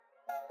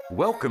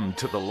Welcome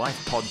to the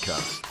Life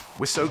Podcast.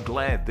 We're so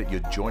glad that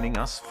you're joining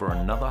us for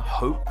another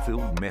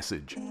hope-filled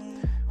message.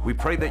 We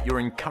pray that you're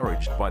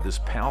encouraged by this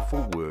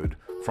powerful word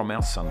from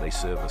our Sunday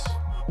service.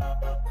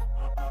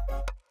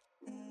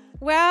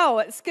 Wow,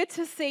 it's good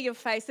to see your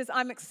faces.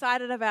 I'm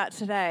excited about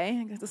today.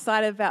 I'm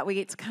excited about we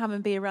get to come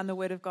and be around the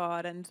Word of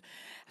God. And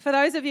for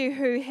those of you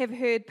who have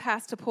heard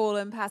Pastor Paul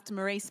and Pastor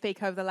Marie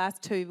speak over the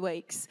last 2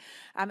 weeks,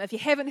 if you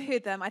haven't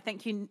heard them, I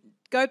think you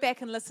go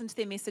back and listen to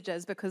their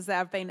messages because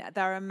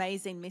they're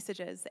amazing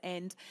messages.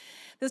 And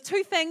there's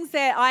two things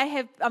that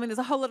there's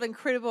a whole lot of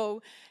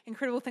incredible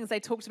things they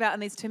talked about in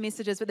these two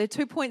messages, but there are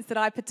 2 points that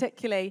I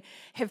particularly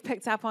have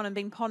picked up on and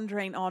been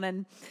pondering on.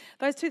 And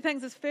those two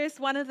things is first,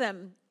 one of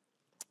them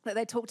that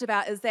they talked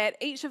about is that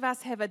each of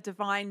us have a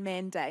divine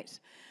mandate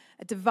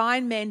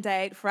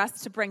for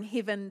us to bring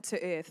heaven to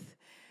earth.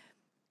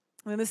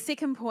 And the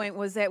second point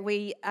was that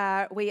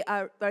they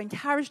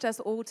encouraged us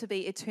all to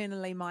be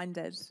eternally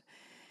minded.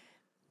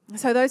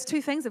 So those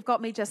two things have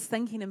got me just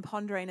thinking and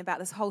pondering about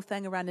this whole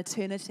thing around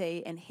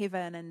eternity and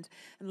heaven and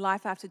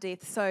life after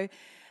death. So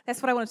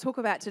that's what I want to talk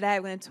about today.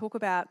 We're going to talk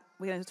about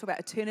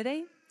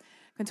eternity.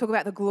 We're going to talk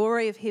about the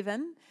glory of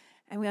heaven,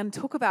 and we're going to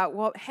talk about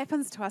what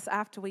happens to us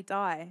after we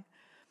die.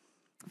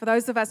 For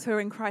those of us who are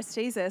in Christ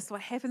Jesus, what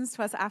happens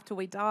to us after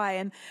we die?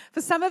 And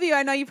for some of you,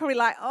 I know you're probably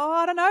like,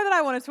 I don't know that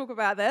I want to talk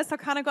about this. I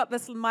kind of got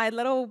my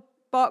little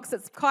box.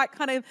 It's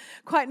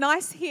quite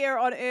nice here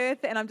on earth,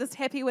 and I'm just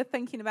happy with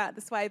thinking about it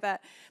this way. But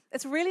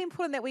it's really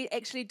important that we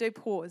actually do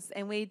pause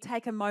and we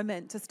take a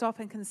moment to stop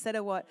and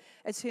consider what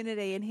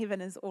eternity in heaven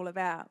is all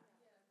about.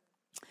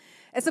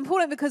 It's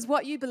important because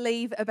what you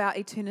believe about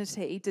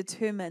eternity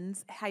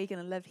determines how you're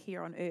going to live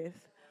here on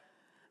earth.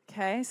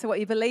 Okay, so what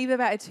you believe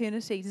about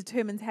eternity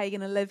determines how you're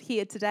going to live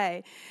here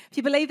today. If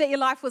you believe that your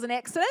life was an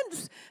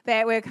accident,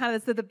 that we're kind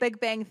of the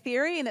Big Bang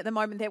Theory, and at the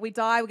moment that we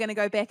die, we're going to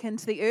go back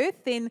into the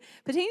earth, then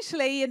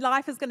potentially your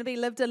life is going to be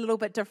lived a little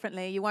bit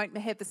differently. You won't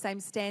have the same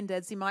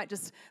standards. You might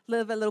just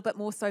live a little bit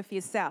more so for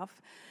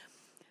yourself.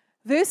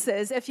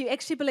 Versus if you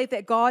actually believe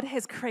that God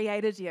has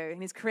created you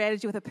and He's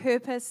created you with a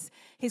purpose,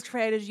 He's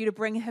created you to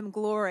bring Him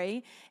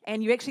glory,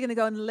 and you're actually going to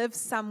go and live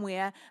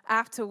somewhere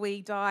after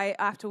we die,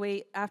 after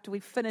we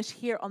finish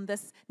here on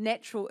this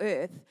natural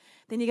earth,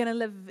 then you're going to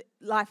live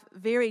life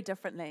very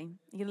differently.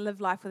 You're going to live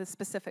life with a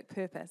specific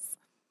purpose.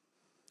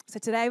 So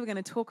today we're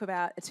going to talk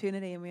about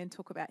eternity and we're going to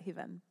talk about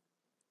heaven.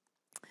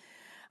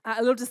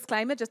 A little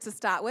disclaimer just to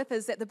start with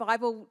is that the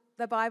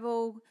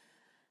Bible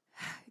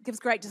gives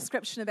great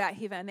description about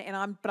heaven,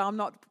 but I'm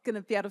not going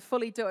to be able to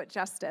fully do it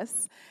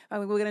justice.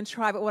 We're going to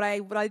try, but what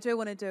I do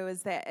want to do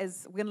is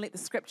we're going to let the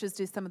scriptures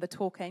do some of the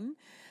talking.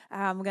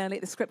 We're going to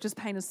let the scriptures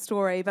paint a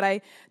story, but I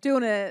do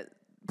want to.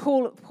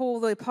 Paul,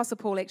 the Apostle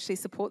Paul, actually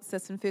supports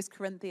this in 1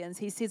 Corinthians.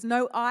 He says,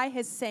 "No eye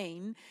has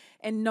seen,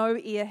 and no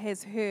ear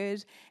has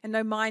heard, and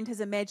no mind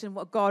has imagined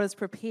what God has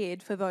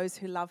prepared for those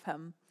who love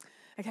Him."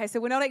 Okay, so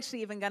we're not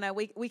actually even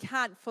we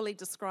can't fully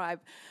describe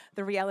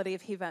the reality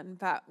of heaven,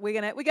 but we're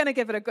gonna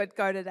give it a good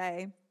go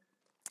today.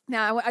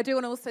 Now, I do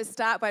want to also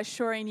start by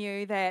assuring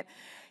you that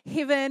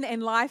heaven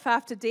and life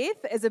after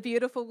death is a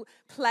beautiful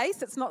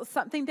place. It's not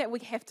something that we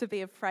have to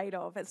be afraid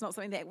of. It's not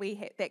something that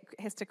that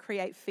has to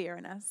create fear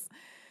in us.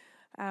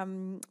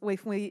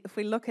 If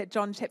we look at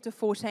John chapter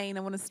 14,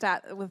 I want to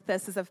start with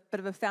this as a bit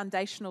of a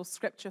foundational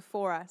scripture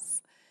for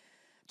us.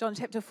 John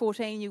chapter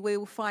 14, you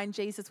will find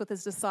Jesus with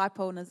his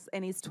disciple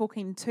and he's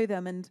talking to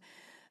them, and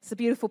it's a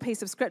beautiful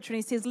piece of scripture, and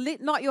he says,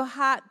 "Let not your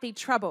heart be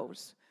troubled."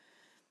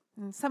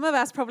 And some of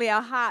us, probably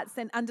our hearts,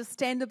 and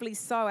understandably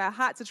so, our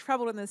hearts are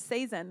troubled in this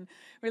season.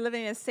 We're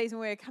living in a season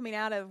where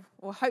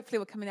hopefully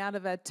we're coming out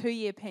of a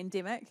 2-year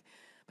pandemic,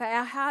 but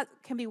our heart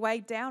can be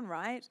weighed down,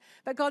 right?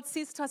 But God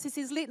says to us, He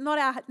says, let not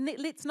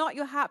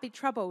your heart be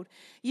troubled.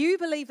 You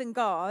believe in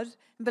God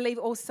and believe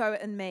also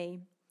in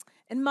me.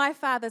 In my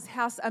Father's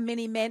house are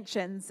many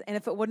mansions, and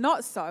if it were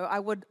not so, I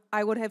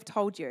would have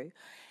told you.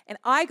 And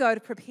I go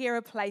to prepare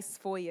a place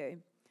for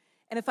you.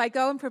 And if I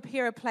go and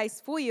prepare a place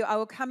for you, I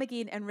will come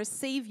again and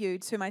receive you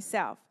to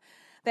myself,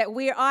 that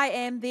where I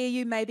am, there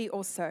you may be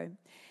also.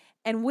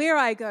 And where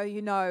I go,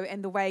 you know,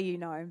 and the way you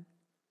know.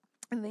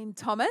 And then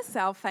Thomas,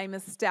 our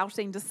famous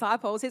doubting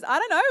disciple, says, "I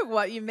don't know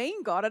what you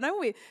mean, God. I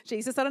don't know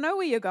Jesus, I don't know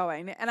where you're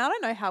going, and I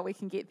don't know how we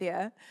can get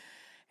there."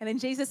 And then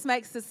Jesus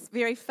makes this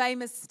very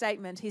famous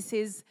statement.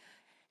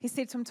 He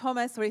said to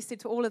Thomas, or he said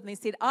to all of them, he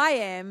said, "I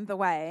am the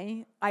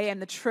way, I am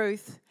the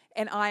truth,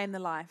 and I am the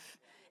life.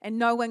 And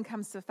no one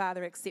comes to the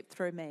Father except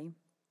through me."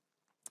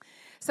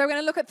 So we're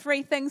going to look at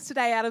 3 things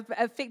today out of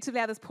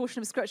this portion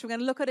of Scripture. We're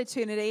going to look at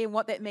eternity and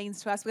what that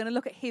means to us. We're going to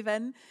look at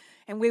heaven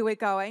and where we're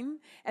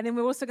going. And then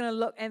we're also going to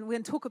look and we're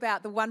going to talk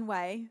about the one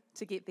way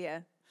to get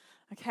there.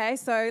 Okay,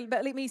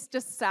 but let me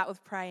just start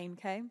with praying,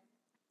 okay?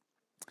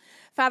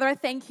 Father, I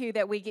thank you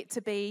that we get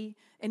to be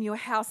in your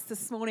house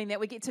this morning, that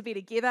we get to be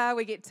together,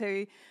 we get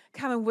to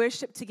come and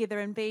worship together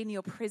and be in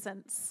your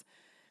presence,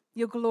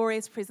 your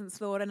glorious presence,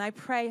 Lord. And I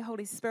pray,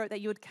 Holy Spirit,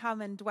 that you would come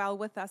and dwell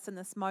with us in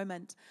this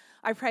moment.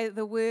 I pray that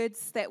the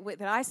words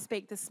that I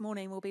speak this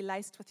morning will be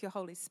laced with your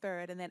Holy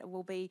Spirit, and that it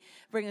will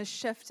bring a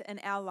shift in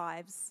our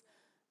lives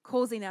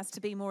causing us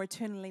to be more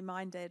eternally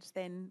minded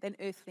than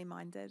earthly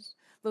minded.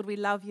 Lord, we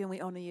love you and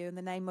we honor you in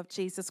the name of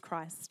Jesus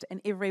Christ.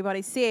 And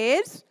everybody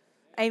said,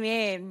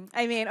 amen.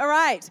 Amen. All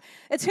right,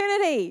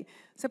 eternity.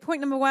 So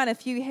point number one,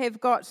 if you have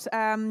got,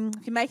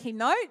 if you're making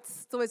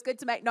notes, it's always good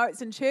to make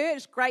notes in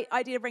church. Great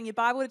idea to bring your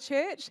Bible to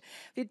church.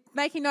 If you're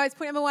making notes,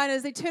 point number one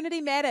is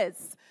eternity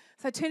matters.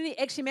 So eternity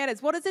actually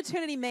matters. What does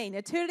eternity mean?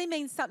 Eternity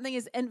means something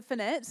is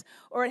infinite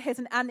or it has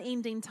an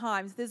unending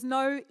time. So there's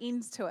no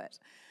end to it.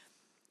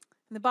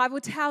 And the Bible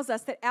tells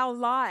us that our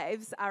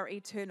lives are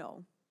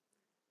eternal.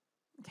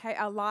 Okay,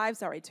 our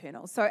lives are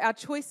eternal. So our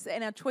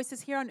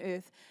choices here on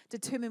earth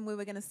determine where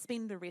we're going to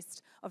spend the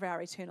rest of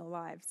our eternal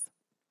lives.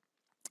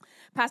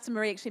 Pastor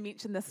Marie actually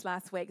mentioned this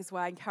last week as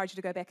well. I encourage you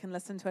to go back and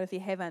listen to it if you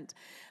haven't.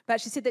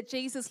 But she said that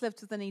Jesus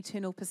lived with an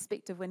eternal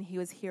perspective when he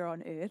was here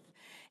on earth.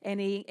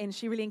 And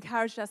she really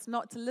encouraged us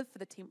not to live for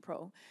the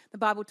temporal. The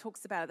Bible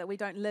talks about it, that we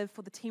don't live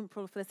for the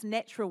temporal, for this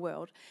natural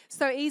world.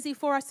 So easy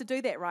for us to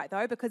do that, right,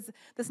 though, because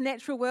this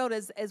natural world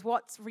is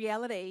what's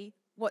reality,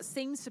 what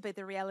seems to be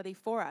the reality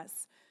for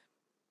us.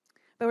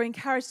 But we're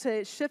encouraged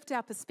to shift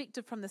our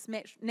perspective from this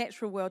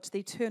natural world to the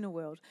eternal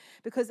world.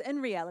 Because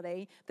in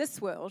reality, this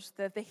world,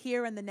 the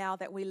here and the now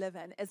that we live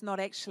in, is not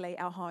actually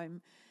our home.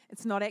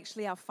 It's not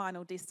actually our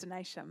final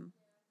destination.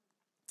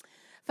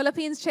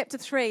 Philippians chapter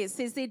 3, it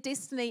says, their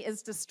destiny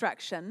is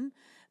destruction,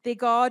 their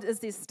God is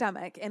their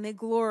stomach, and their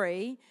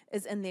glory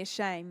is in their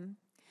shame.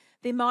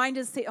 Their mind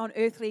is set on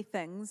earthly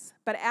things,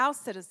 but our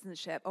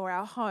citizenship or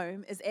our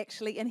home is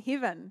actually in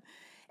heaven.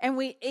 And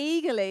we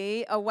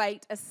eagerly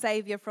await a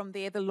Savior from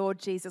there, the Lord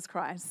Jesus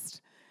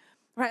Christ.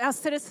 Right, our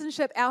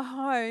citizenship, our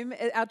home,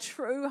 our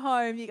true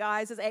home, you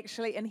guys, is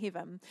actually in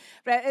heaven.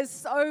 But it's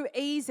so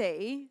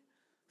easy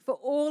for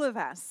all of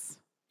us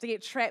to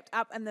get trapped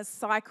up in this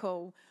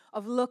cycle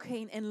of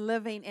looking and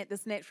living at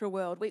this natural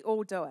world. We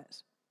all do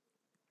it.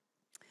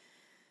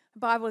 The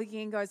Bible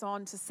again goes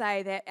on to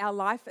say that our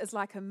life is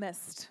like a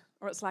mist,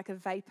 or it's like a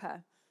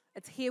vapor.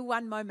 It's here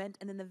one moment,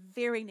 and then the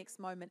very next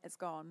moment it's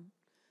gone.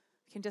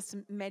 You can just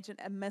imagine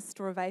a mist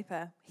or a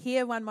vapor.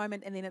 Here one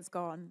moment and then it's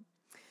gone.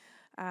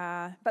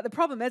 But the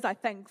problem is, I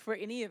think, for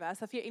any of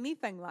us, if you're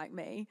anything like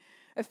me,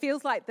 it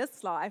feels like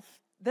this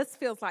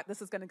feels like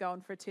this is going to go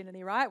on for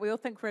eternity, right? We all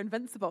think we're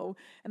invincible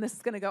and this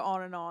is going to go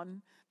on and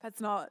on. But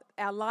it's not.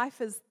 Our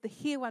life is the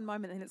here one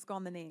moment and it's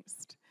gone the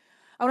next.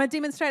 I want to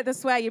demonstrate it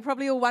this way. You're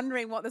probably all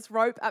wondering what this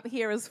rope up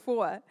here is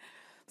for.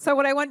 So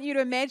what I want you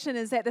to imagine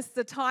is that this is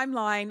a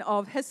timeline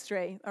of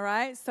history, all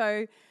right?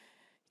 So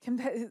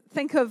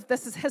think of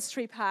this as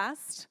history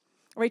past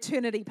or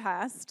eternity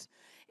past.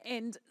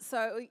 And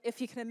so if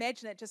you can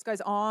imagine, it just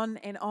goes on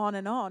and on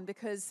and on,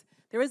 because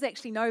there is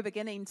actually no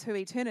beginning to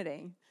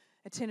eternity.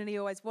 Eternity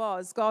always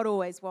was. God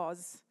always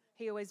was.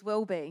 He always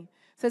will be.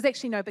 So there's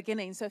actually no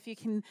beginning. So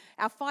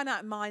our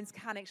finite minds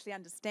can't actually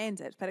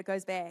understand it, but it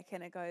goes back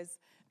and it goes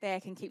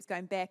back and keeps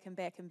going back and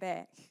back and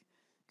back.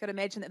 You've got to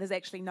imagine that there's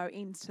actually no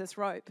end to this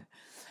rope.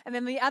 And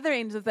then the other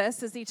end of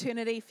this is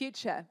eternity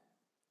future.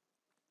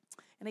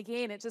 And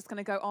again, it's just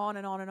going to go on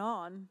and on and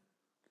on.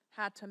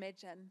 Hard to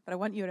imagine, but I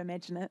want you to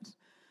imagine it.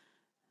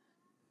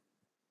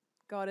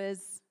 God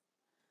is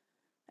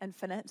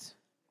infinite.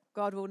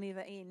 God will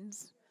never end.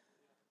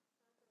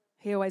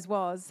 He always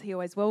was. He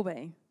always will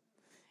be.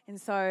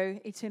 And so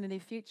eternity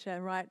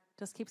future, right,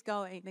 just keeps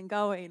going and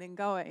going and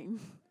going.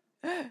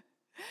 And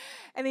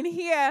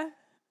then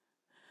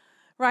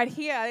right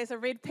here, there's a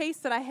red piece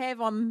that I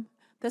have on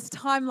this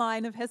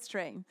timeline of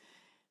history.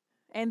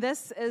 And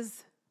this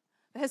is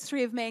the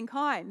history of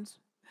mankind.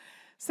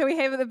 So we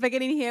have at the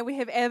beginning here, we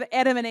have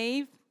Adam and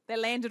Eve. They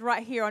landed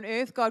right here on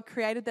earth. God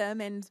created them,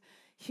 and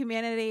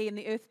humanity and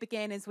the earth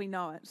began as we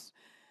know it.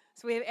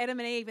 So we have Adam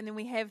and Eve, and then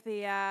we have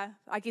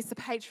the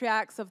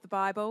patriarchs of the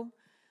Bible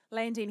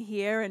landing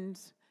here and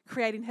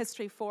creating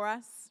history for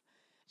us.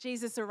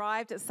 Jesus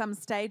arrived at some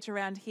stage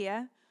around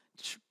here,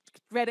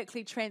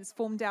 radically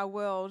transformed our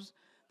world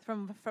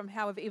from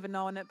how we've ever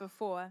known it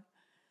before.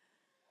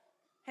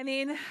 And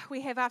then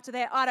we have after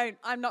that,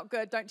 I'm not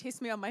good, don't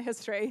test me on my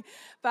history,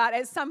 but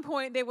at some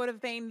point there would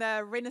have been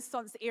the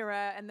Renaissance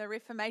era and the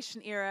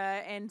Reformation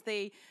era and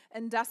the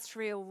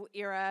industrial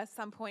era,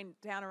 some point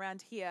down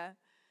around here.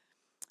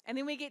 And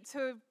then we get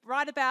to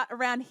right about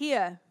around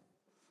here.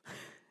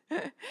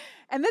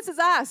 And this is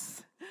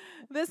us.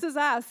 This is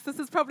us. This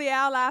is probably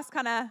our last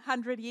kind of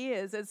 100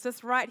 years. It's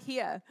just right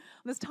here.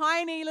 This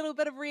tiny little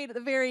bit of red at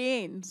the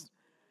very end.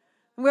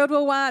 World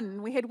War I,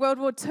 we had World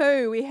War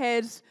II, we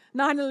had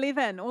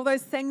 9/11, all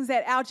those things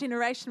that our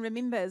generation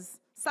remembers.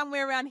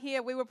 Somewhere around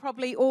here, we were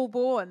probably all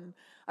born.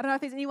 I don't know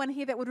if there's anyone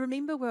here that would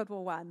remember World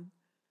War I.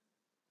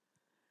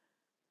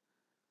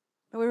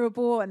 But we were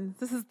born.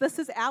 This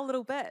is our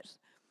little bit.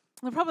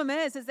 And the problem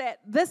is that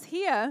this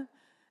here,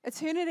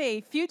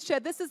 eternity, future,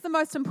 this is the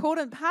most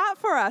important part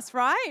for us,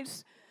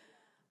 right?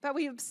 But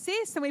we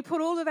obsess and we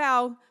put all of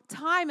our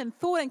time and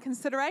thought and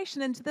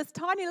consideration into this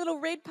tiny little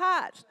red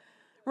part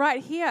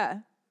right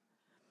here.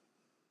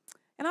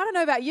 And I don't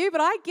know about you,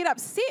 but I get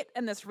upset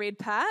in this red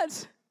part.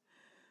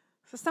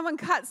 So someone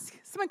cuts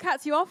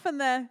you off in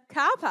the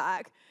car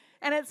park,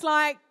 and it's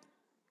like,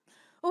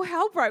 all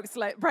hell breaks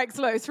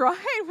loose, right?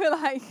 We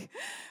got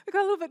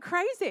a little bit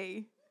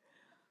crazy.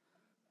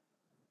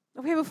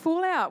 We have a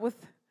fallout with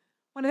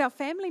one of our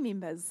family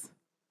members,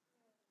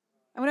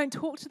 and we don't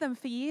talk to them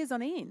for years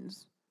on end.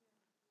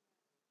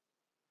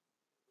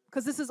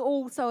 Because this is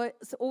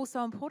it's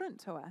also important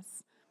to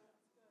us.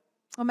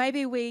 Or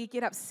maybe we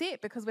get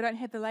upset because we don't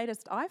have the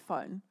latest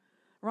iPhone,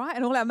 right?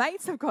 And all our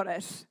mates have got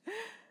it.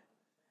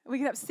 We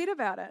get upset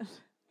about it.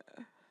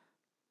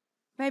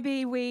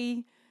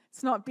 Maybe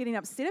it's not getting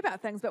upset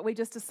about things, but we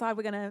just decide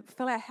we're going to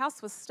fill our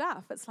house with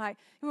stuff. It's like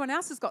everyone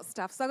else has got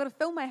stuff, so I've got to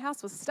fill my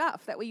house with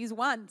stuff that we use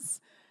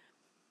once.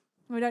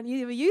 We don't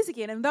ever use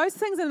again. And those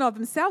things in and of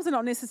themselves are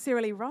not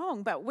necessarily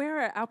wrong, but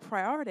where are our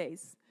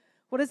priorities?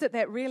 What is it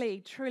that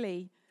really,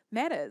 truly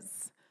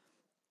matters?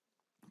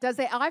 Does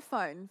that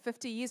iPhone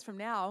 50 years from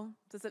now,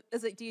 do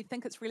you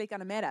think it's really going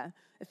to matter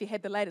if you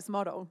had the latest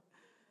model?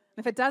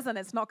 And if it doesn't,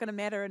 it's not going to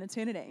matter in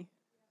eternity.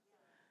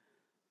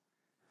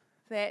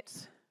 That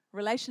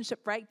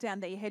relationship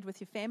breakdown that you had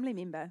with your family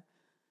member,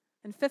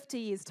 in 50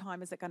 years'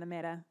 time, is it going to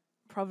matter?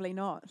 Probably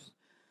not.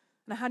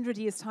 In 100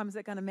 years' time, is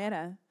it going to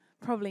matter?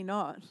 Probably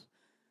not.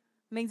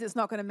 It means it's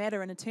not going to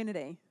matter in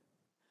eternity,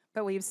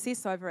 but we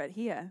obsess over it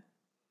here.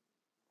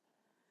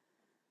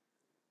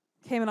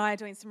 Cam and I are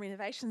doing some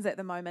renovations at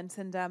the moment,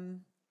 and a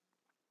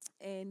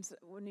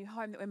new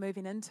home that we're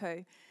moving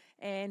into.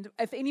 And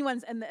if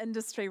anyone's in the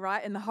industry,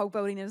 right, in the whole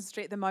building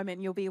industry at the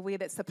moment, you'll be aware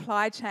that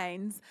supply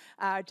chains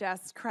are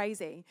just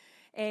crazy.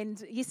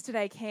 And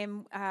yesterday,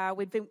 Cam,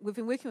 we've been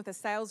working with a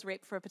sales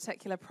rep for a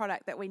particular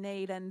product that we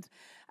need, and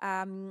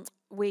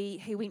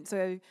he went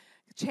to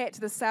chat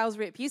to the sales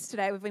rep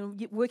yesterday. We've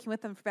been working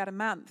with them for about a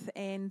month,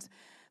 and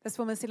this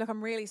woman said, "Look,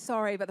 I'm really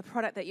sorry, but the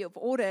product that you've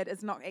ordered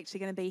is not actually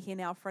going to be here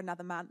now for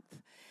another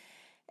month."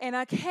 And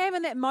Cam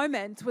in that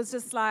moment was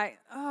just like,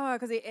 oh,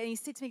 because he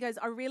said to me, he goes,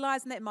 I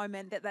realised in that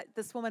moment that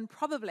this woman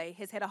probably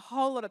has had a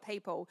whole lot of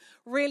people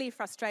really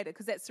frustrated,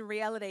 because that's the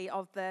reality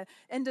of the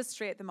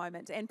industry at the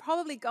moment, and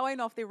probably going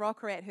off their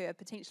rocker at her,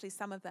 potentially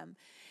some of them.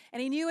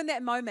 And he knew in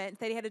that moment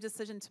that he had a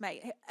decision to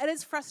make. It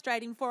is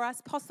frustrating for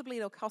us. Possibly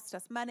it'll cost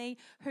us money.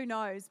 Who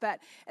knows?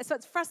 So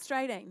it's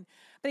frustrating.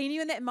 But he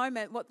knew in that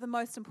moment what the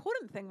most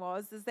important thing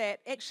is that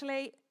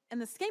actually, in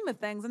the scheme of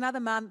things, another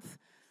month,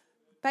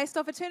 based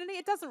off eternity,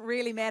 it doesn't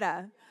really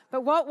matter.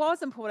 But what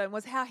was important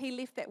was how he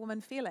left that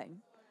woman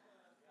feeling.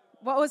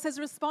 What was his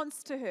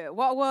response to her?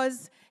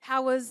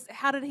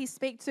 How did he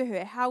speak to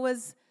her? How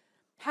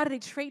did he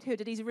treat her?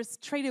 Did he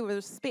treat her with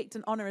respect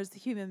and honor as a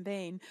human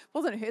being?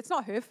 It's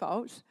not her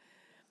fault.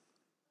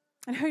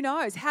 And who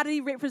knows? How did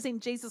he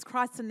represent Jesus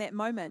Christ in that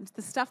moment?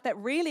 The stuff that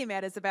really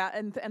matters about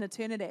in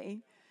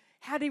eternity.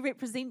 How did he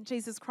represent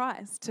Jesus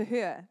Christ to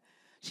her?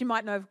 She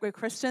might know we're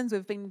Christians.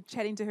 We've been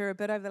chatting to her a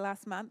bit over the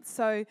last month.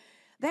 So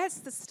that's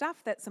the stuff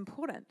that's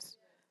important.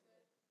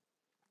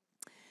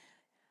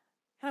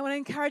 And I want to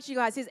encourage you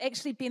guys, there's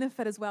actually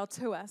benefit as well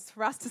to us,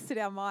 for us to set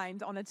our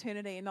mind on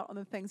eternity and not on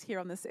the things here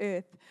on this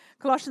earth.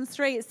 Colossians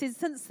 3, it says,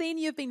 since then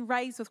you've been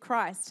raised with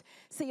Christ.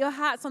 Set your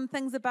hearts on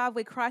things above,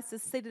 where Christ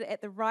is seated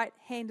at the right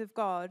hand of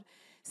God.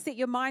 Set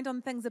your mind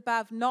on things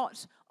above,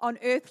 not on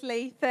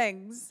earthly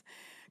things.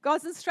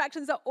 God's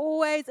instructions are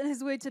always in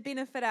His Word to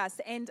benefit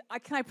us. And I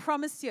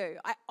promise you,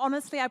 I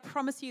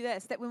promise you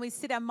this, that when we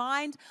set our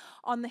mind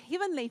on the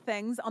heavenly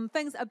things, on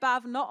things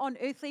above, not on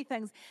earthly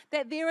things,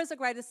 that there is a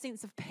greater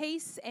sense of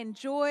peace and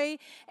joy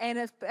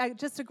and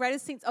just a greater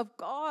sense of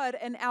God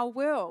in our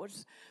world.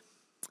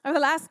 Over the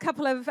last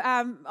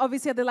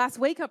the last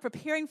week of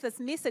preparing for this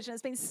message, and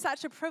it's been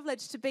such a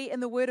privilege to be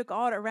in the Word of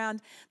God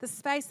around the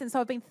space. And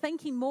so I've been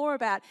thinking more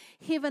about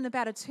heaven,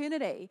 about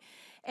eternity.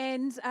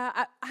 And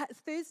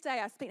Thursday,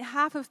 I spent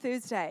half of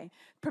Thursday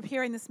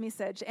preparing this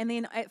message. And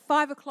then at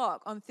 5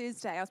 o'clock on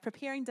Thursday, I was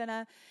preparing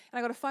dinner, and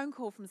I got a phone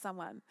call from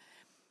someone.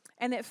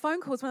 And that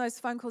phone call was one of those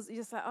phone calls that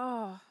you're just like,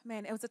 oh,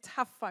 man, it was a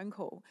tough phone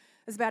call.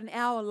 It was about an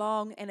hour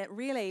long, and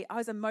I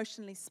was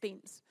emotionally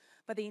spent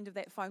by the end of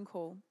that phone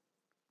call.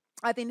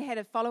 I then had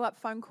a follow-up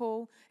phone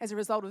call as a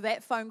result of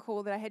that phone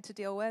call that I had to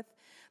deal with.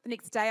 The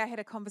next day I had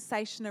a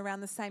conversation around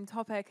the same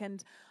topic,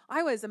 and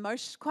I was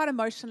quite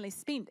emotionally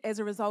spent as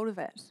a result of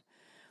it.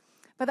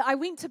 But I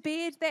went to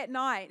bed that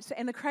night,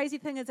 and the crazy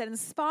thing is that in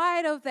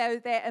spite of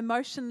that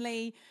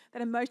emotionally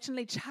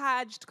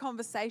charged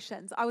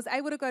conversations, I was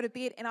able to go to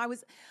bed, and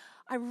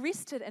I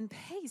rested in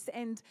peace.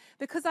 And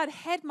because I'd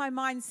had my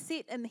mind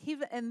set in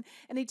heaven,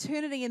 in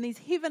eternity, and these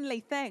heavenly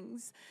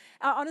things,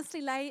 I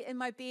honestly lay in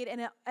my bed,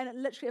 and it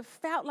literally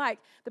felt like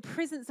the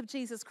presence of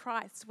Jesus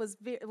Christ was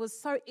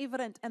so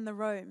evident in the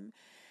room.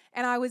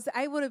 And I was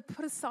able to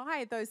put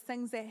aside those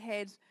things that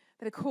had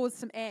caused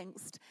some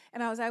angst,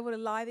 and I was able to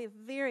lie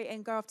there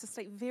and go off to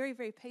sleep very,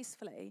 very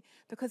peacefully,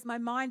 because my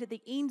mind at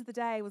the end of the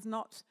day was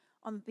not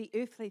on the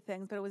earthly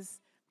things, but it was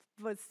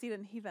set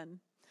in heaven.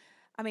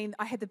 I mean,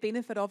 I had the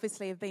benefit,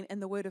 obviously, of being in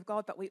the Word of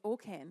God, but we all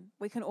can.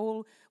 We can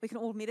all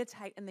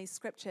meditate in these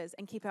scriptures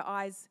and keep our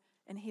eyes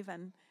in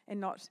heaven and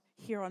not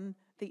here on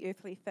the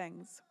earthly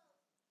things.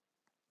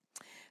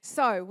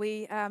 So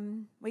we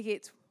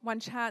get one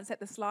chance at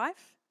this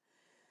life.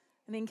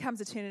 And then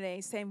comes eternity,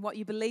 saying what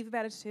you believe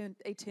about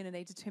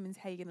eternity determines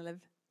how you're going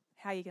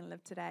to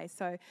live today.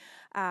 So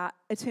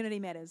eternity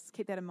matters.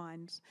 Keep that in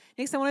mind.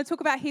 Next, I want to talk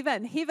about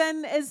heaven.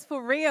 Heaven is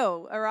for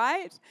real, all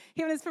right?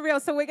 Heaven is for real.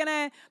 So we're going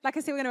to, like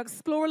I said, we're going to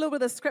explore a little bit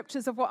of the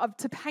scriptures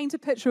to paint a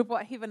picture of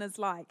what heaven is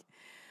like.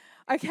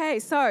 Okay,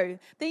 so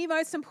the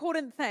most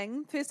important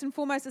thing, first and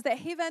foremost, is that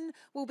heaven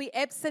will be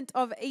absent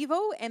of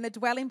evil and the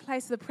dwelling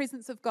place of the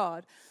presence of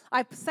God.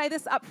 I say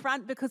this up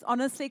front because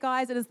honestly,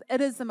 guys,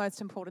 it is the most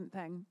important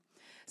thing.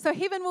 So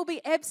heaven will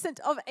be absent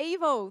of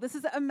evil. This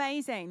is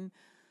amazing.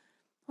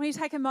 When you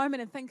take a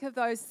moment and think of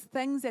those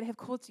things that have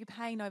caused you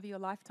pain over your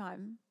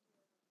lifetime,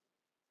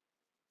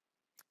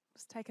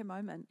 just take a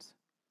moment.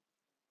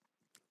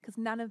 Because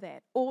none of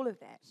that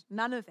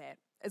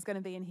is going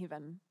to be in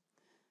heaven.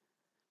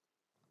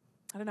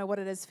 I don't know what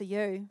it is for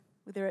you,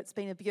 whether it's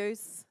been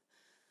abuse,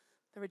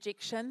 the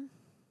rejection,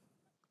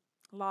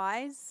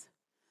 lies,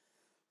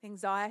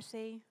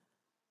 anxiety,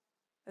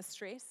 the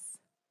stress,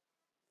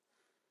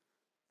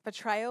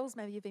 betrayals.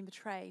 Maybe you've been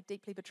betrayed,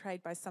 deeply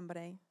betrayed by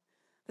somebody.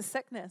 The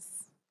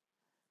sickness.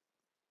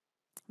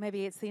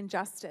 Maybe it's the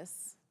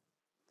injustice,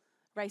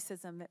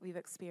 racism that we've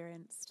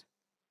experienced.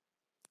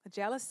 The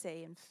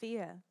jealousy and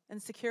fear,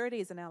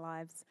 insecurities in our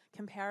lives,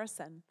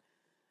 comparison.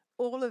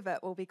 All of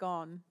it will be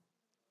gone.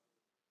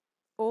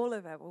 All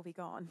of it will be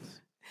gone.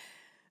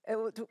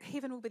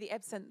 Heaven will be the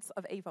absence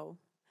of evil.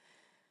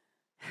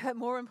 But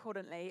more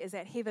importantly is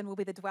that heaven will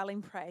be the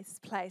dwelling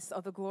place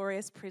of the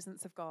glorious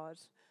presence of God.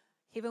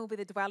 Heaven will be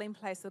the dwelling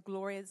place of the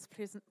glorious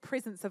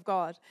presence of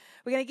God.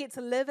 We're going to get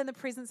to live in the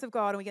presence of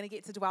God, and we're going to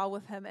get to dwell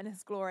with him in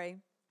his glory.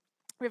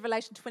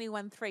 Revelation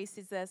 21:3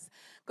 says this: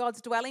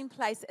 God's dwelling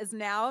place is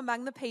now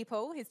among the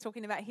people. He's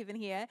talking about heaven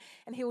here,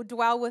 and he will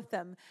dwell with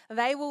them.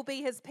 They will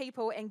be his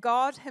people, and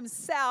God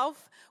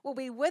himself will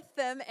be with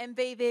them and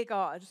be their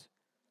God.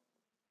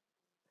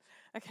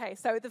 Okay,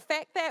 so the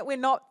fact that we're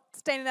not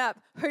standing up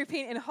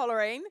hooping and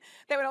hollering,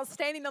 that we're not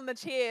standing on the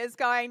chairs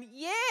going,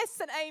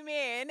 yes and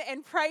amen,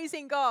 and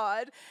praising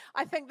God,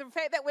 I think the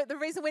fact that the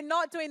reason we're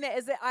not doing that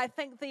is that I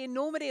think the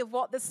enormity of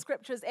what this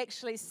scripture is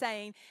actually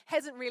saying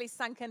hasn't really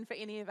sunk in for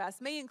any of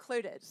us, me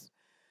included.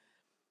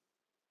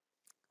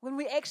 When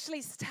we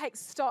actually take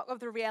stock of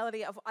the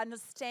reality of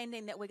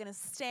understanding that we're going to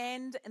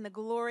stand in the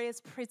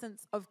glorious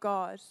presence of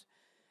God,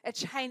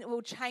 it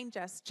will change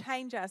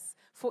us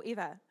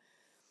forever.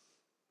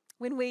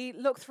 When we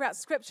look throughout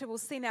Scripture, we'll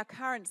see in our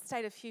current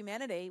state of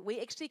humanity,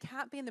 we actually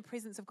can't be in the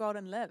presence of God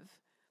and live.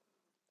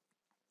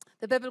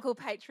 The biblical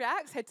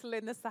patriarchs had to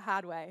learn this the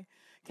hard way.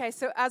 Okay,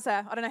 so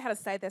Uzzah, I don't know how to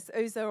say this,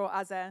 Uzzah or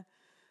Uzzah,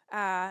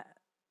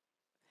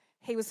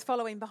 he was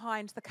following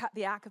behind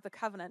the Ark of the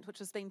Covenant, which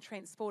was being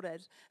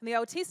transported. In the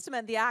Old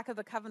Testament, the Ark of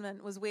the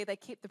Covenant was where they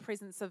kept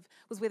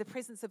was where the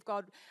presence of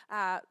God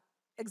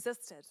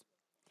existed.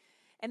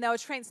 And they were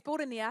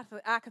transporting the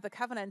Ark of the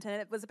Covenant, and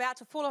it was about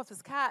to fall off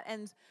his cart,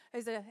 and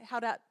Uzzah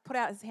put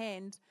out his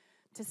hand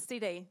to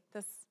steady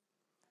this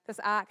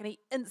ark, and he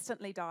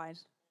instantly died.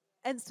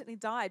 Instantly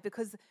died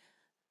because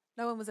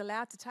no one was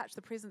allowed to touch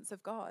the presence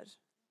of God.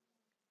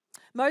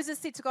 Moses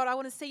said to God, I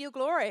want to see your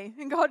glory.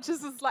 And God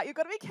just was like, you've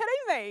got to be kidding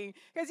me.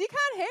 He goes, you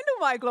can't handle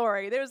my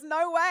glory. There is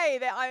no way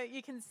that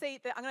you can see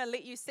that I'm going to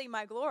let you see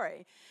my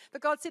glory.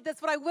 But God said,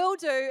 that's what I will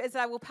do is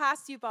I will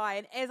pass you by.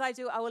 And as I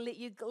do, I will let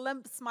you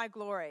glimpse my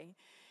glory.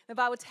 The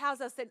Bible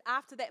tells us that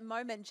after that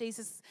moment,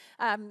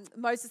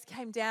 Moses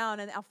came down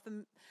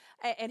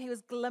and he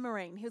was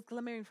glimmering. He was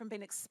glimmering from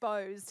being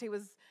exposed. He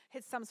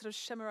had some sort of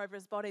shimmer over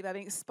his body by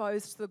being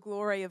exposed to the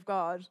glory of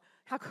God.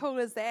 How cool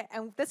is that?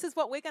 And this is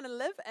what we're going to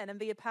live in and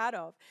be a part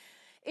of.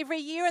 Every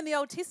year in the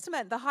Old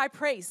Testament, the high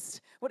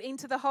priest would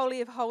enter the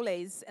Holy of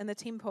Holies in the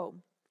temple.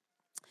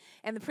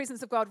 And the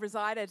presence of God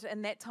resided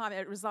in that time.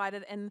 It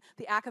resided in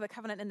the Ark of the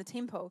Covenant in the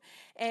temple.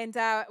 And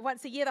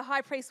once a year, the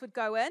high priest would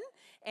go in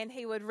and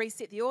he would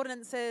reset the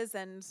ordinances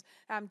and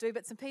do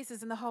bits and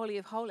pieces in the Holy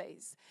of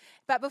Holies.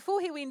 But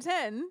before he went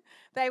in,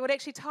 they would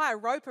actually tie a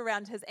rope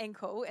around his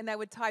ankle, and they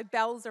would tie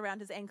bells around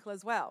his ankle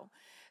as well.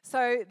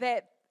 So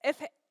that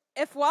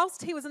if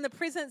whilst he was in the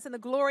presence and the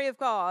glory of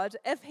God,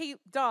 if he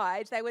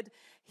died, they would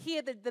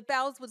hear the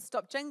bells would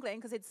stop jingling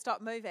because he'd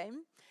stopped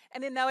moving.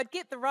 And then they would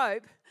get the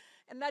rope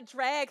and they'd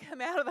drag him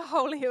out of the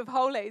Holy of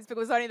Holies, because it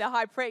was only the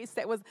high priest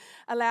that was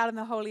allowed in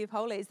the Holy of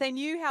Holies. They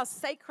knew how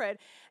sacred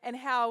and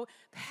how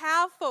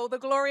powerful the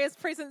glorious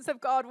presence of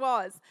God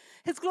was.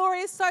 His glory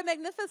is so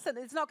magnificent,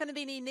 there's not going to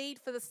be any need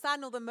for the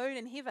sun or the moon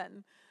in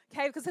heaven,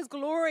 okay, because his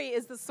glory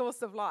is the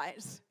source of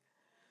light.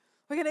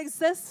 We're going to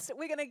exist.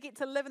 We're going to get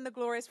to live in the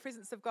glorious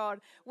presence of God.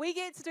 We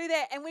get to do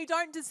that, and we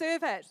don't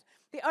deserve it.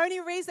 The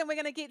only reason we're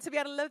going to get to be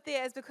able to live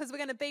there is because we're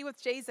going to be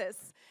with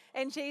Jesus.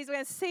 And we're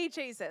going to see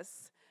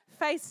Jesus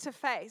face to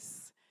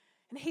face.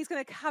 And he's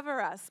going to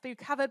cover us, be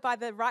covered by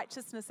the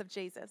righteousness of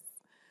Jesus.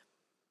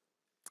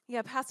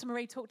 Yeah, Pastor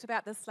Marie talked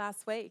about this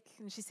last week.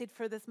 And she said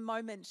for this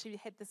moment, she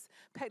had this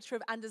picture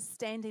of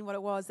understanding what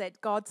it was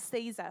that God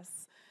sees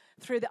us.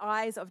 through the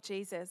eyes of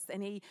Jesus,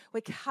 and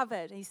we're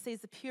covered, and he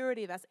sees the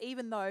purity of us.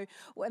 Even though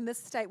in this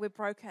state we're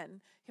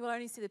broken, he will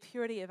only see the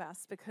purity of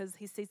us because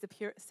he sees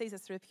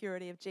us through the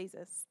purity of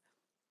Jesus.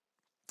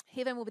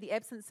 Heaven will be the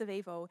absence of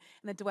evil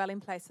and the dwelling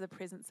place of the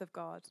presence of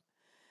God.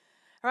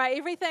 All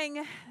right,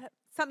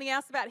 something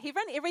else about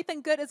heaven,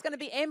 everything good is going to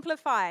be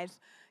amplified.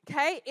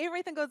 Okay,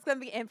 everything good is going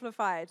to be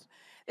amplified.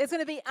 There's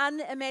going to be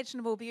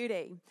unimaginable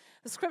beauty.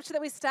 The scripture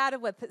that we started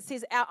with, it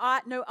says,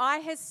 no eye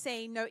has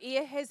seen, no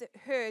ear has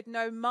heard,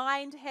 no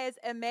mind has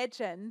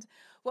imagined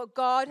what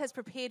God has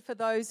prepared for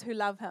those who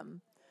love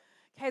him.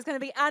 Okay, it's going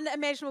to be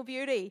unimaginable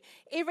beauty.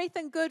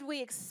 Everything good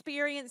we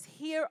experience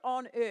here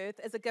on earth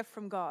is a gift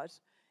from God.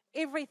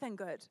 Everything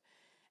good.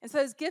 And so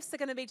those gifts are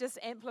going to be just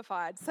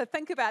amplified. So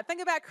think about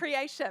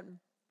creation.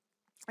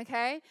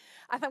 Okay?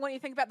 I think when you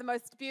think about the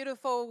most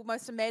beautiful,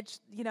 most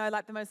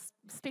like the most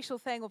special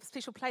thing or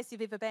special place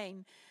you've ever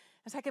been,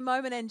 take a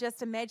moment and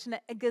just imagine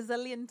it a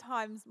gazillion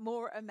times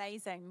more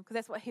amazing, because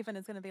that's what heaven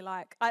is going to be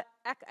like.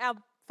 Our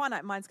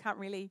finite minds can't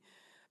really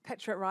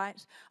picture it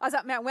right. I was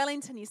up Mount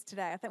Wellington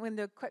yesterday. I think we're going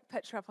to do a quick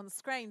picture up on the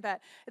screen, but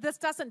this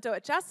doesn't do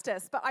it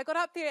justice. But I got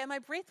up there and my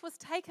breath was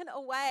taken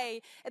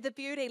away at the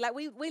beauty. Like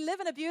we live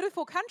in a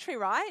beautiful country,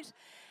 right?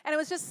 And it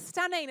was just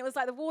stunning. It was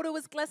like the water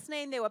was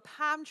glistening. There were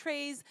palm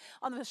trees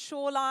on the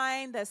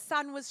shoreline. The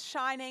sun was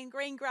shining,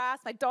 green grass.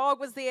 My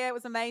dog was there. It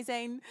was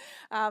amazing.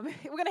 We're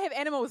going to have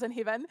animals in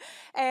heaven.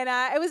 And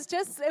it was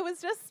just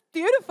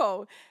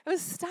beautiful. It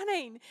was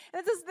stunning.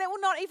 And that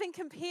will not even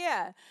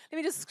compare.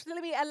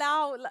 Let me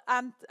allow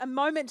a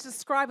moment to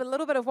describe a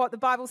little bit of what the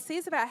Bible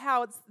says about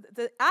how it's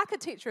the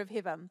architecture of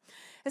heaven.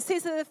 It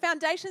says that the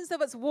foundations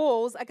of its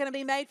walls are going to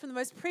be made from the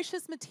most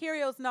precious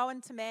materials known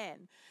to man.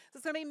 So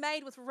it's going to be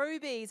made with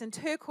rubies and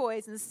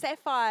turquoise and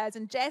sapphires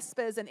and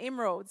jaspers and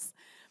emeralds.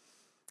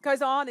 It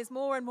goes on, there's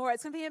more and more.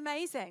 It's going to be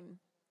amazing.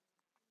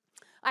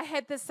 I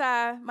had this,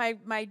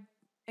 my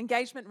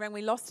engagement ring,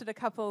 we lost it a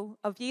couple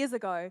of years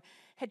ago.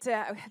 Had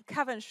to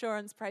cover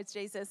insurance, praise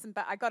Jesus,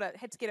 but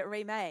had to get it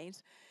remade.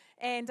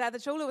 And the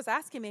jeweler was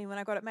asking me when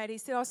I got it made, he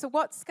said, so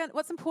what's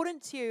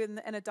important to you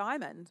in a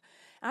diamond?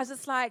 And I was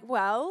just like,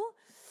 well,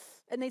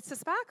 it needs to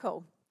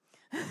sparkle.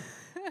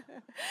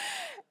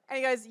 And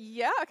he goes,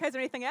 yeah, okay, is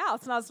there anything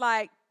else? And I was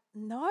like,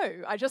 no,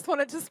 I just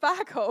want it to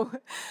sparkle.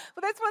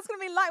 But that's what it's going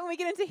to be like when we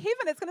get into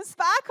heaven. It's going to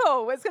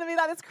sparkle. It's going to be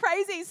like this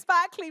crazy,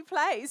 sparkly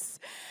place.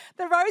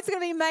 The roads are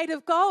going to be made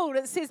of gold,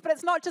 it says, but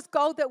it's not just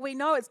gold that we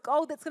know. It's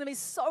gold that's going to be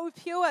so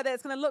pure that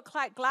it's going to look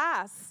like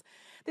glass.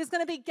 There's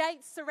going to be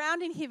gates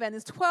surrounding heaven.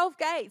 There's 12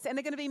 gates, and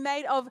they're going to be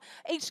made of,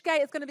 each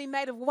gate is going to be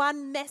made of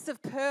one massive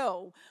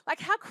pearl. Like,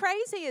 how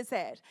crazy is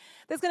that?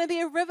 There's going to be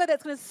a river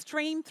that's going to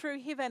stream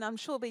through heaven. I'm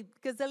sure there'll be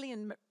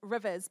gazillion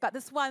rivers, but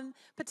this one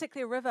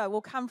particular river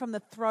will come from the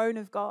throne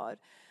of God.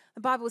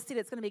 The Bible said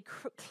it's going to be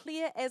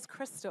clear as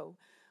crystal.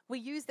 We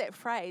use that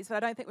phrase, but I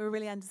don't think we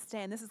really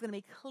understand. This is going to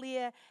be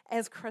clear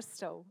as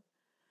crystal.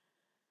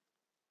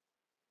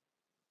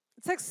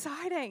 It's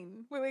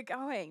exciting where we're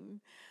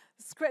going.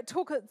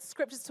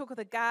 Scriptures talk of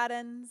the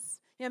gardens.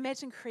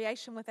 Imagine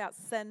creation without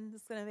sin.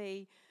 There's going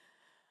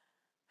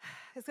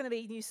to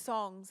be new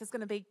songs. There's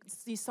going to be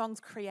new songs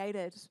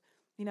created.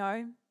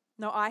 No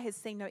eye has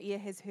seen, no ear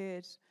has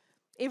heard.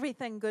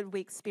 Everything good we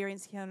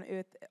experience here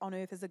on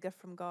earth is a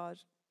gift from God.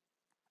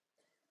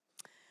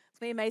 It's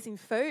going to be amazing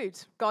food.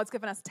 God's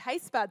given us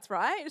taste buds,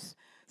 right?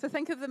 So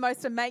think of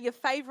your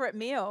favorite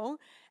meal,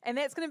 and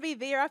that's going to be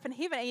there up in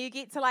heaven, and you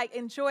get to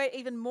enjoy it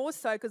even more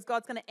so because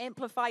God's going to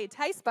amplify your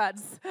taste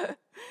buds.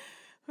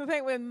 I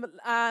think when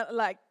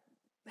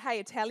Hey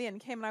Italian,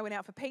 Cam and I went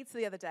out for pizza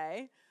the other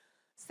day,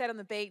 sat on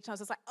the beach, and I was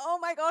just like, oh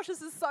my gosh,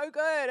 this is so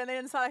good. And then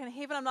inside in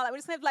heaven, I'm we're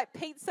just going to have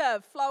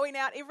pizza flowing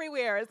out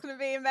everywhere. It's going to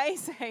be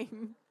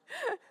amazing.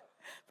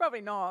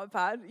 Probably not,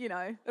 but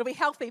it'll be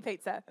healthy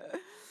pizza.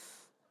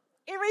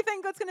 Everything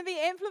God's going to be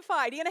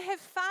amplified. You're going to have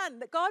fun.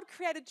 That God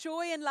created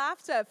joy and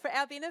laughter for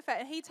our benefit,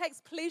 and He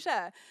takes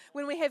pleasure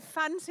when we have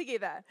fun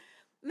together.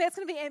 And that's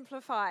going to be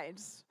amplified.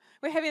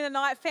 We're having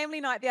a family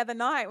night the other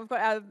night. We've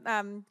got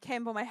our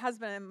Campbell, my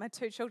husband, and my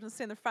two children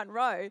sitting in the front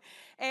row,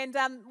 and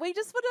we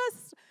just were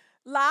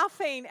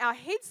laughing our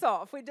heads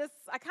off. I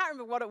can't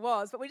remember what it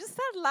was, but we just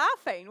started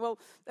laughing. Well,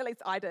 at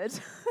least I did.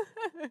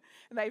 And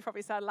they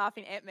probably started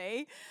laughing at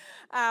me.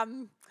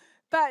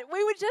 But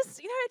we were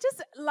just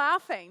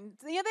laughing.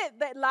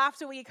 That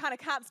laughter where you kind of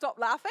can't stop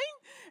laughing,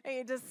 and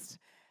you're just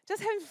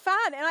having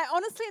fun. And I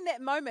honestly, in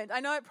that moment, I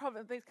know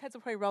these kids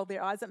will probably roll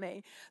their eyes at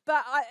me,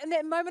 but in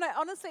that moment,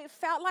 it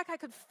felt like I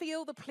could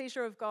feel the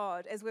pleasure of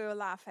God as we were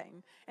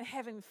laughing and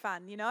having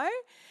fun,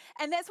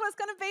 And that's what it's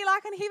going to be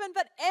like in heaven,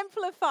 but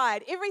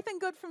amplified. Everything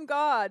good from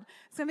God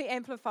is going to be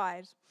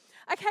amplified.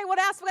 Okay, what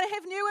else? We're going to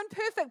have new and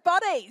perfect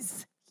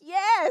bodies.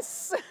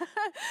 Yes!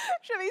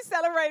 Should be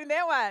celebrating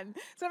that one.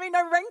 There's going to be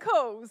no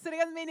wrinkles. There's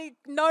going to be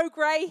no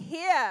grey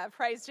hair.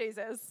 Praise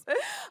Jesus.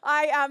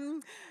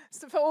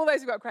 So for all those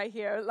who've got grey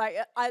hair,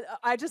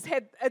 I just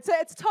had,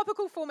 it's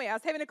topical for me. I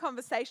was having a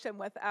conversation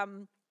with a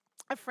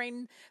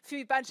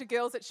bunch of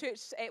girls at church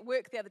at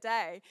work the other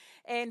day,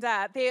 and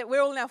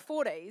we're all in our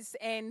 40s,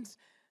 and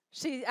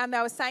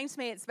they were saying to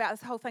me, it's about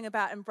this whole thing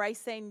about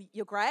embracing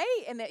your grey,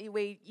 and that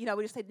we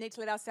just need to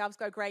let ourselves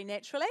go grey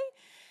naturally.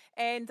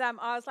 And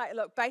I was like,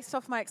 look, based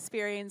off my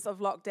experience of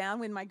lockdown,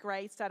 when my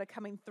grey started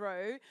coming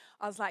through,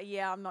 I was like,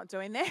 yeah, I'm not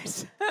doing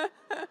that.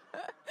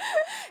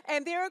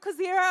 And there are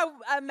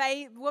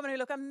women who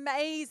look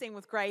amazing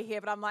with grey hair,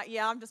 but I'm like,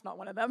 yeah, I'm just not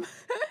one of them.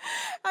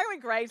 I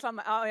went grey, so I'm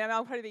like, oh, yeah,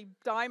 I'll probably be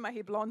dyeing my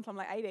hair blonde till I'm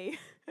like 80.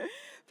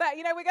 But,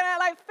 we're going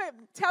to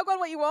tell God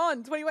what you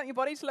want. What do you want your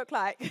body to look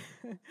like?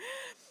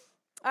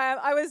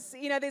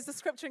 There's a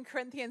scripture in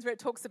Corinthians where it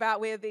talks about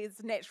where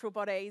there's natural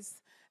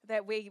bodies,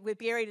 that we're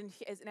buried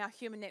in our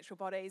human natural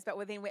bodies, but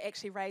we're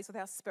actually raised with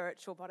our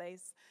spiritual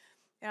bodies.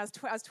 And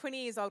I was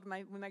 20 years old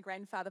when my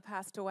grandfather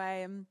passed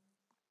away, and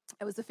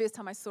it was the first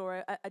time I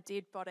saw a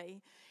dead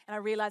body. And I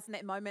realized in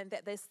that moment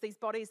that these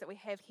bodies that we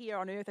have here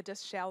on earth are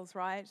just shells,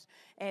 right?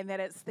 And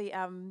that it's that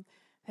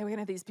we're going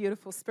to have these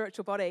beautiful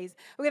spiritual bodies.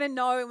 We're going to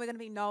know, and we're going to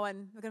be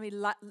known. We're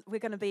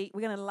going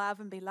to love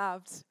and be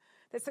loved.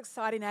 That's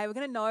exciting, eh? We're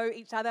going to know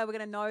each other. We're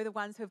going to know the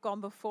ones who have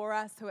gone before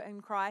us, who are in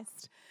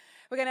Christ.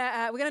 We're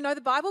gonna know the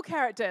Bible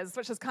characters,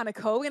 which is kind of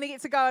cool. We're gonna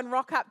get to go and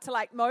rock up to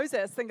like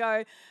Moses and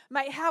go,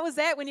 mate, how was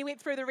that when you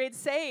went through the Red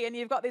Sea and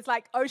you've got these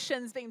like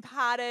oceans being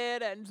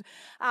parted, and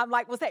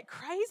was that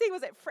crazy?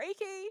 Was it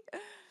freaky?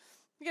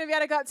 You're gonna be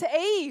able to go up to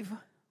Eve,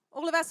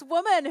 all of us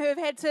women who have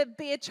had to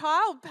bear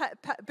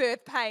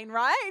childbirth pain,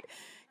 right?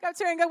 Go up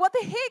to her and go, what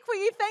the heck were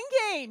you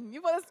thinking?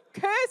 You've got this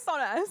curse on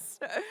us.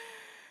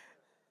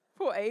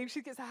 Poor Eve,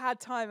 she gets a hard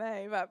time,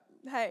 eh? But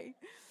hey,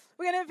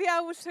 we're gonna be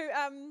able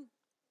to.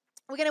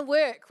 We're going to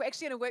work. We're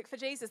actually going to work for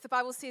Jesus. The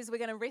Bible says we're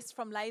going to rest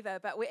from labor,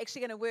 but we're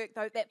actually going to work,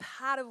 though, that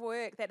part of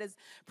work that is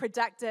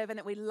productive and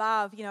that we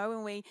love.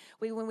 When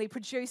we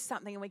produce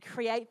something and we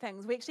create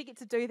things, we actually get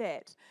to do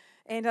that.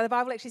 And the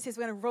Bible actually says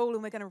we're going to rule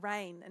and we're going to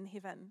reign in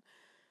heaven.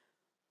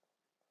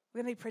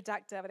 We're going to be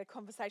productive. I had a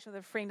conversation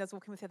with a friend I was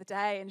walking with the other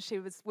day, and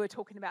we're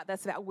talking about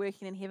this, about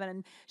working in heaven,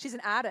 and she's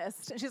an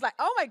artist, and she's like,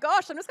 oh my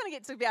gosh, I'm just going to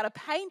get to be able to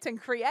paint and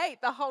create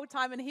the whole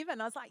time in heaven.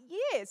 I was like,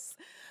 yes.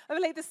 I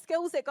believe the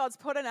skills that God's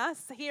put in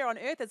us here on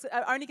earth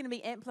are only going to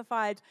be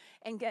amplified,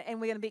 and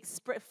we're going to be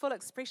full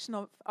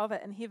expression of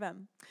it in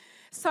heaven.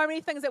 So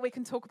many things that we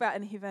can talk about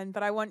in heaven,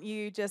 but I want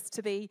you just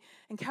to be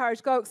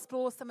encouraged. Go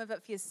explore some of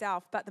it for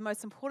yourself. But the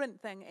most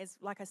important thing is,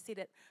 like I said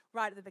it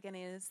right at the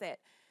beginning, is that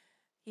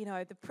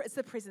it's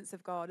the presence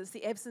of God. It's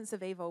the absence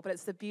of evil, but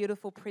it's the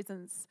beautiful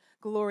presence,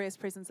 glorious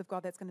presence of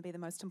God that's going to be the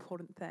most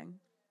important thing.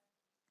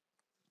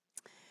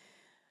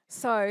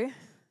 So,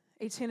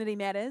 eternity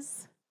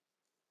matters.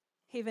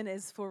 Heaven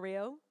is for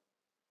real.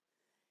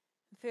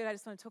 Third, I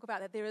just want to talk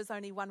about that there is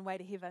only one way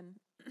to heaven.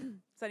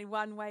 There's only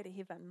one way to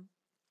heaven.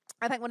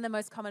 I think one of the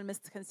most common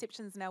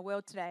misconceptions in our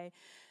world today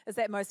is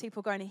that most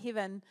people going to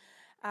heaven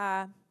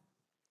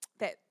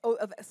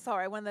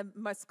one of the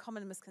most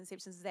common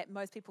misconceptions is that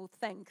most people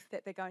think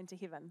that they're going to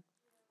heaven.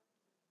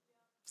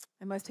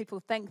 And most people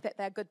think that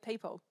they're good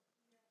people.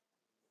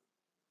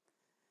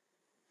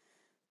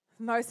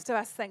 Most of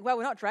us think, well,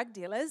 we're not drug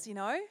dealers,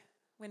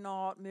 we're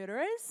not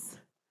murderers,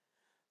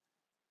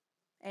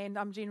 and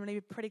I'm generally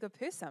a pretty good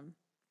person.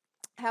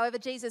 However,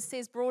 Jesus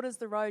says broad is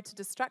the road to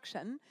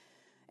destruction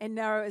and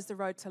narrow is the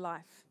road to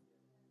life.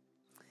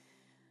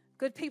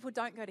 Good people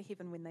don't go to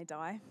heaven when they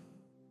die.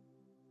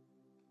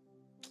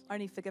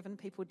 Only forgiven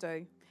people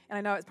do. And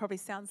I know it probably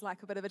sounds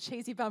like a bit of a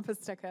cheesy bumper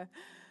sticker,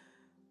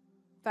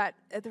 but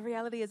the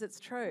reality is it's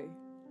true.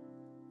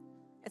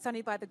 It's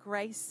only by the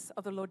grace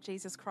of the Lord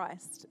Jesus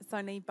Christ. It's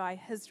only by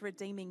his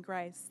redeeming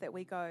grace that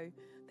we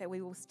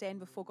will stand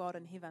before God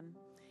in heaven,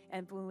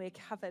 and when we're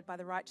covered by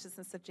the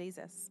righteousness of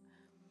Jesus.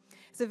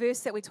 It's a verse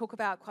that we talk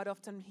about quite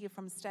often here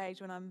from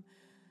stage when I'm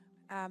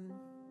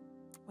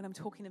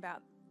talking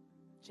about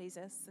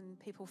Jesus and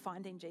people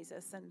finding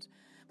Jesus.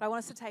 But I want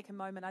us to take a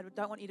moment. I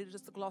don't want you to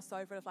just gloss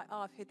over it of like, oh,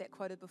 I've heard that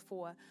quoted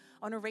before.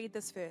 I want to read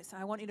this verse,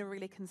 and I want you to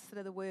really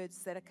consider the words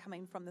that are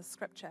coming from the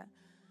scripture.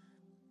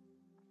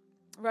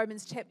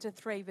 Romans chapter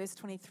 3, verse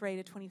 23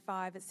 to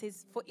 25, it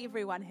says, for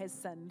everyone has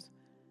sinned.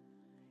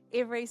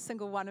 Every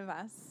single one of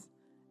us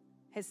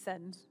has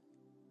sinned.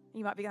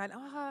 You might be going,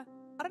 I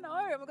don't know,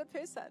 I'm a good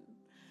person.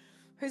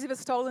 Who's ever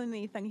stolen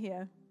anything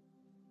here?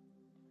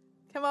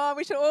 Come on,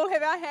 we should all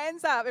have our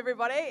hands up,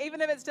 everybody,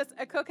 even if it's just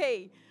a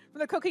cookie from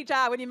the cookie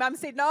jar when your mum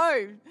said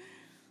no.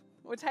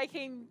 Or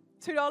taking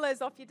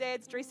 $2 off your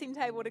dad's dressing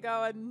table to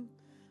go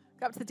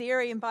up to the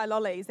dairy and buy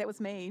lollies. That was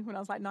me when I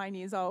was like 9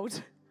 years old.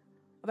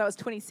 Well, that was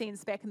 20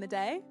 cents back in the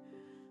day.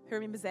 Who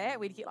remembers that?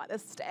 We'd get like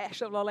this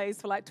stash of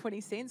lollies for like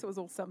 20 cents. It was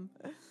awesome.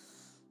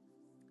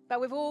 But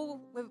we've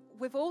all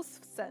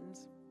sinned.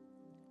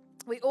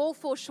 We all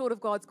fall short of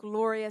God's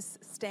glorious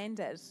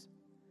standard.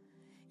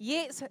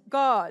 Yet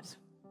God,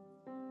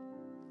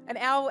 and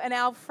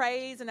our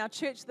phrase in our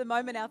church at the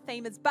moment, our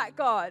theme is but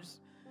God.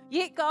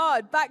 Yet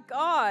God, but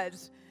God,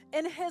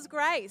 in his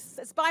grace.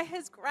 It's by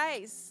his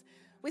grace.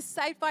 We're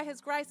saved by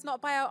his grace,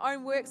 not by our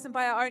own works and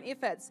by our own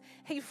efforts.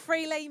 He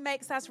freely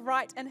makes us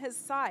right in his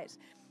sight.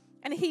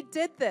 And he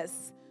did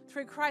this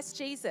through Christ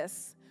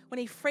Jesus when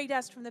he freed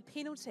us from the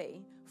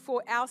penalty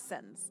for our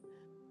sins.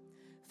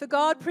 For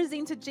God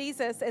presented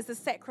Jesus as a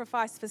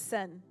sacrifice for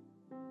sin.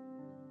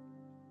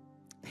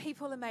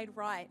 People are made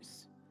right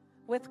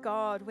with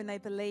God when they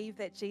believe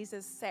that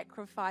Jesus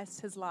sacrificed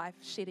his life,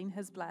 shedding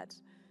his blood.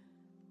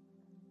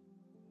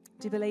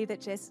 Do you believe that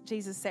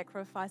Jesus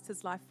sacrificed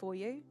his life for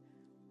you?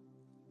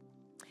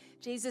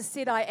 Jesus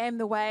said, I am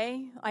the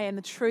way, I am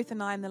the truth,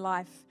 and I am the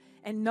life.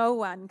 And no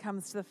one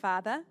comes to the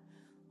Father,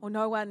 or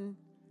no one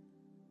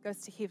goes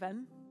to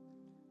heaven.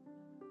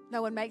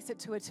 No one makes it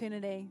to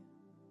eternity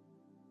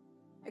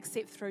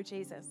except through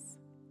Jesus.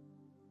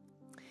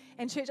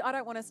 And church, I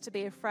don't want us to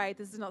be afraid.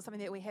 This is not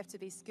something that we have to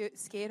be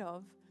scared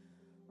of.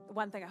 The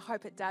one thing I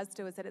hope it does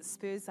do is that it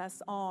spurs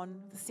us on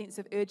the sense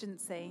of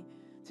urgency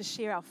to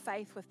share our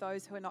faith with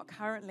those who are not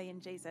currently in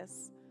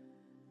Jesus.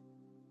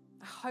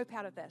 I hope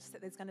out of this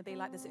that there's going to be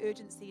like this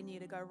urgency in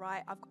you to go,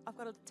 right, I've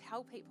got to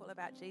tell people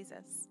about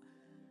Jesus.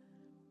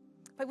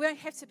 But we don't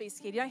have to be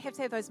scared. You don't have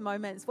to have those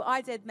moments. Well,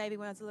 I did maybe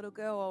when I was a little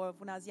girl or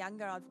when I was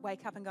younger, I'd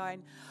wake up and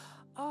going,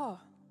 oh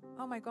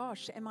my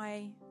gosh, if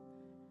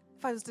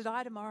I was to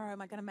die tomorrow,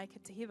 am I going to make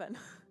it to heaven?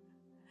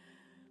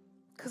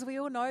 Because we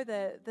all know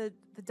the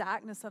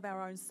darkness of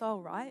our own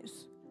soul, right?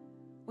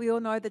 We all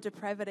know the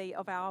depravity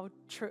of our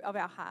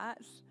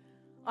heart.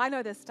 I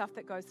know there's stuff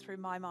that goes through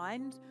my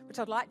mind, which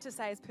I'd like to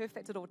say is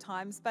perfect at all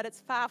times, but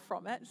it's far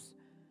from it.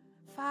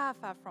 Far,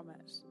 far from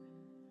it.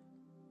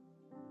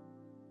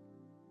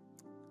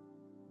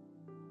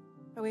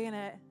 But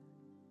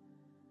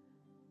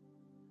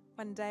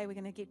one day we're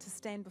going to get to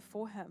stand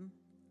before him,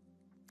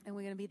 and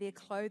we're going to be there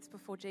clothed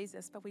before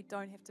Jesus, but we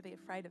don't have to be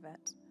afraid of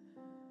it.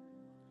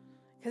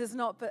 Because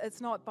it's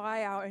not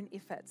by our own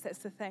efforts. That's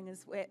the thing,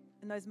 is where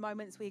in those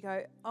moments we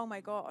go, oh my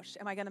gosh,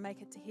 am I going to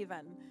make it to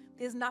heaven?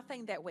 There's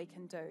nothing that we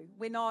can do.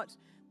 We're not,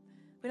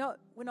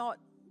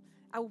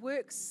 our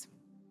works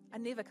are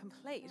never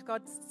complete.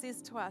 God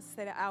says to us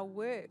that our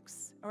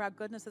works or our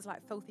goodness is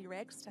like filthy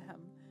rags to him.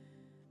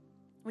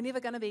 We're never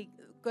going to be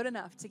good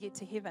enough to get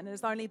to heaven. It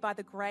is only by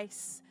the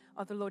grace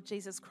of the Lord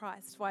Jesus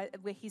Christ, where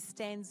he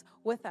stands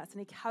with us and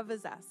he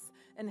covers us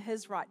in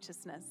his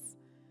righteousness,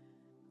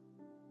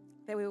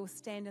 that we will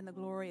stand in the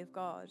glory of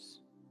God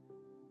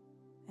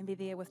and be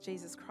there with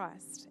Jesus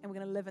Christ, and we're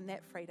going to live in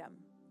that freedom.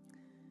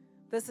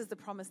 This is the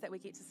promise that we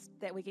get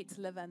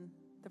to live in,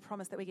 the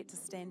promise that we get to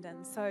stand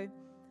in. So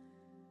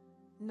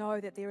know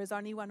that there is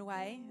only one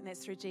way, and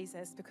that's through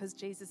Jesus, because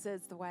Jesus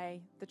is the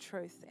way, the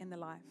truth, and the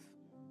life.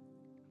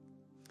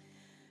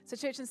 So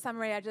church, in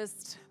summary, I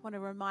just want to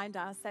remind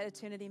us that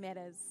eternity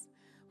matters.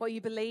 What you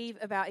believe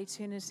about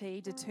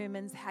eternity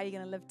determines how you're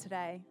going to live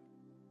today.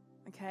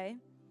 Okay?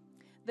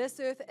 This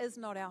earth is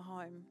not our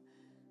home.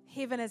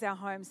 Heaven is our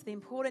home. So the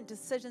important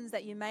decisions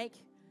that you make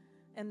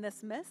in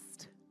this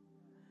mist,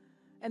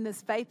 in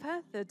this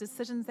vapor, the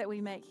decisions that we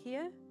make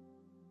here,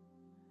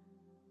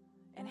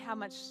 and how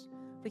much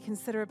we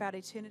consider about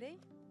eternity,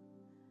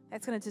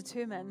 that's going to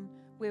determine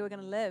where we're going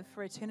to live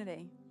for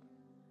eternity.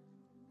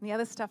 And the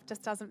other stuff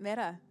just doesn't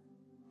matter.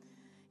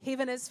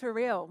 Heaven is for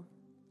real.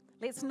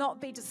 Let's not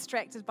be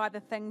distracted by the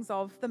things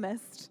of the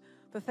mist,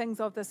 the things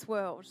of this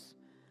world.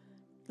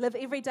 Live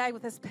every day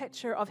with this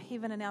picture of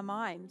heaven in our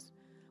mind.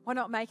 Why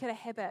not make it a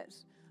habit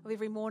of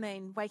every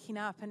morning waking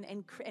up and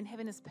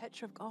having this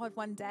picture of God,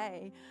 one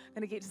day I'm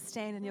going to get to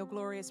stand in your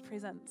glorious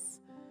presence.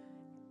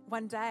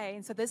 One day.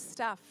 And so this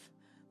stuff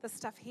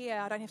here,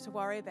 I don't have to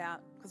worry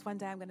about, because one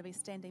day I'm going to be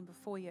standing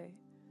before you. And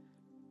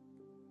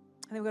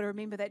then we've got to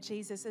remember that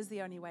Jesus is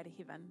the only way to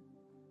heaven.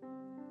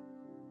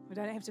 We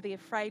don't have to be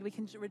afraid. We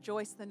can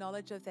rejoice in the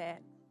knowledge of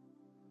that.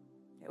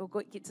 It will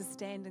get to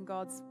stand in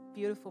God's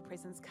beautiful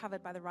presence,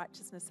 covered by the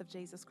righteousness of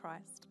Jesus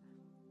Christ.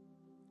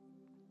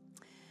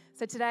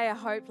 So today, I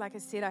hope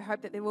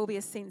that there will be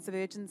a sense of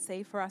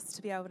urgency for us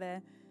to be able to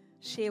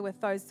share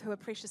with those who are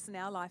precious in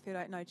our life who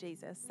don't know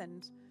Jesus,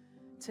 and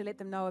to let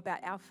them know about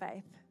our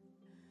faith.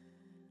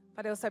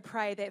 But I also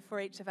pray that for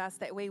each of us,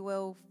 that we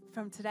will,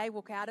 from today,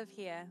 walk out of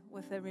here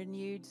with a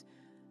renewed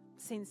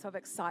sense of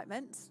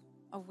excitement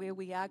of where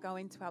we are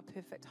going to our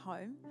perfect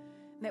home,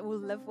 and that we'll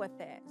live with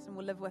that, and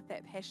we'll live with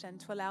that passion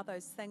to allow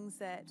those things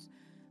that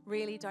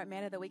really don't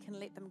matter, that we can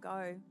let them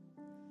go.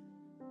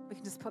 We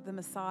can just put them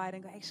aside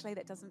and go, actually,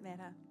 that doesn't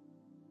matter.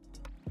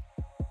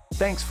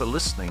 Thanks for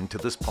listening to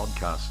this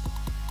podcast.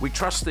 We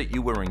trust that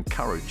you were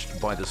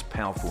encouraged by this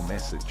powerful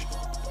message.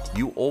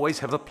 You always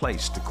have a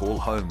place to call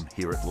home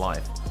here at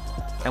Life,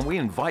 and we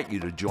invite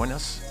you to join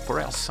us for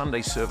our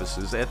Sunday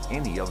services at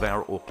any of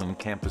our Auckland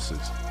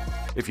campuses.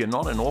 If you're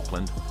not in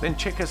Auckland, then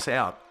check us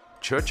out,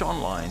 church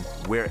online,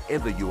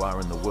 wherever you are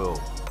in the world.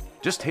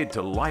 Just head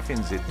to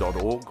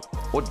lifenz.org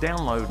or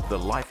download the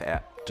Life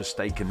app to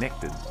stay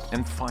connected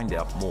and find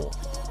out more.